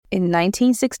In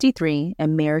 1963,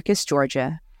 in Maracus,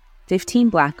 Georgia, 15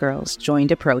 Black girls joined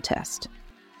a protest.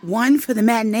 One for the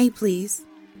matinee, please.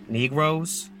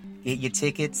 Negroes, get your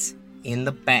tickets in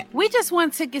the back. We just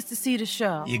want tickets to see the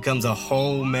show. Here comes a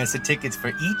whole mess of tickets for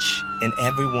each and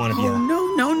every one of you. Oh,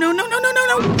 no.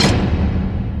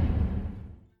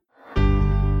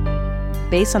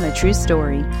 Based on a true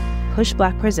story, Push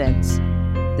Black presents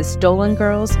The Stolen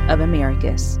Girls of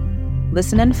Americus.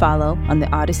 Listen and follow on the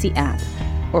Odyssey app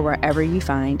or wherever you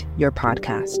find your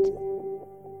podcast.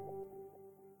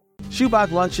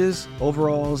 Shoebox lunches,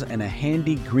 overalls, and a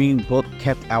handy green book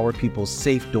kept our people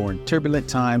safe during turbulent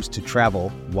times to travel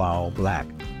while Black.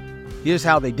 Here's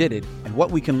how they did it and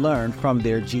what we can learn from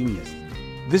their genius.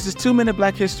 This is 2 Minute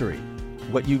Black History,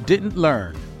 what you didn't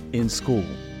learn in school.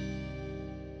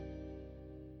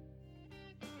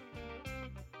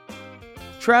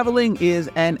 Traveling is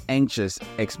an anxious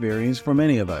experience for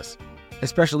many of us,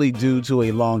 especially due to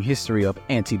a long history of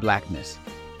anti-Blackness.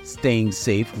 Staying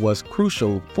safe was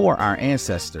crucial for our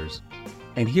ancestors,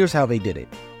 and here's how they did it.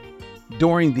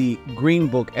 During the Green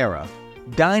Book era,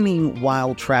 dining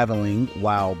while traveling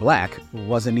while Black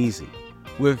wasn't easy.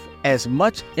 With as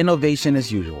much innovation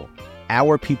as usual,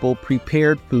 our people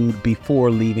prepared food before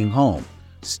leaving home,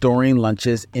 storing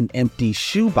lunches in empty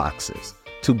shoe boxes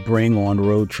to bring on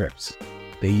road trips.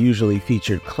 They usually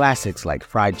featured classics like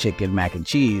fried chicken, mac and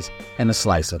cheese, and a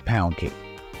slice of pound cake.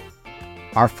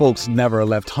 Our folks never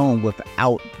left home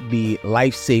without the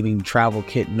life-saving travel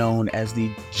kit known as the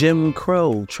Jim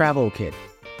Crow travel kit.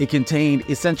 It contained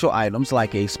essential items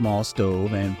like a small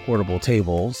stove and portable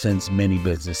table, since many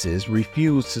businesses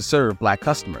refused to serve Black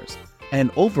customers, and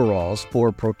overalls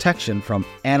for protection from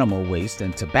animal waste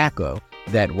and tobacco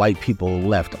that white people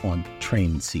left on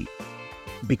train seats.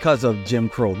 Because of Jim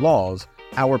Crow laws,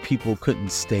 our people couldn't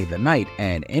stay the night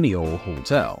at any old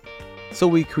hotel. So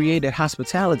we created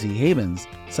hospitality havens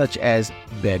such as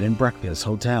bed and breakfast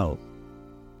hotels.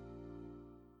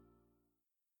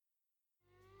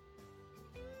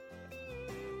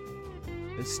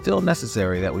 It's still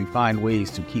necessary that we find ways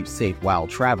to keep safe while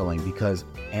traveling because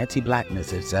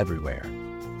anti-Blackness is everywhere.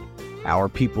 Our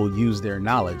people use their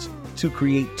knowledge to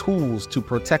create tools to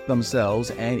protect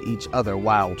themselves and each other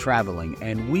while traveling,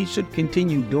 and we should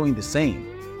continue doing the same.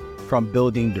 From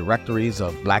building directories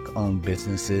of Black-owned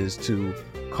businesses to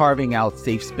carving out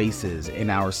safe spaces in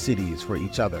our cities for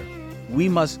each other, we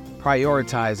must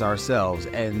prioritize ourselves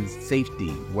and safety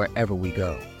wherever we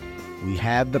go. We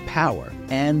have the power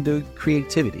and the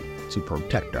creativity to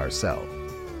protect ourselves.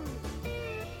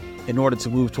 In order to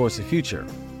move towards the future,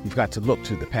 we've got to look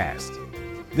to the past.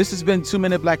 This has been 2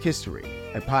 Minute Black History,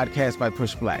 a podcast by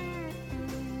Push Black.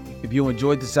 If you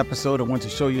enjoyed this episode and want to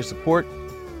show your support,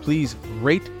 please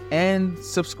rate and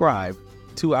subscribe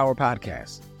to our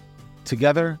podcast.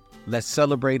 Together, let's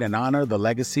celebrate and honor the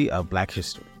legacy of Black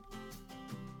history.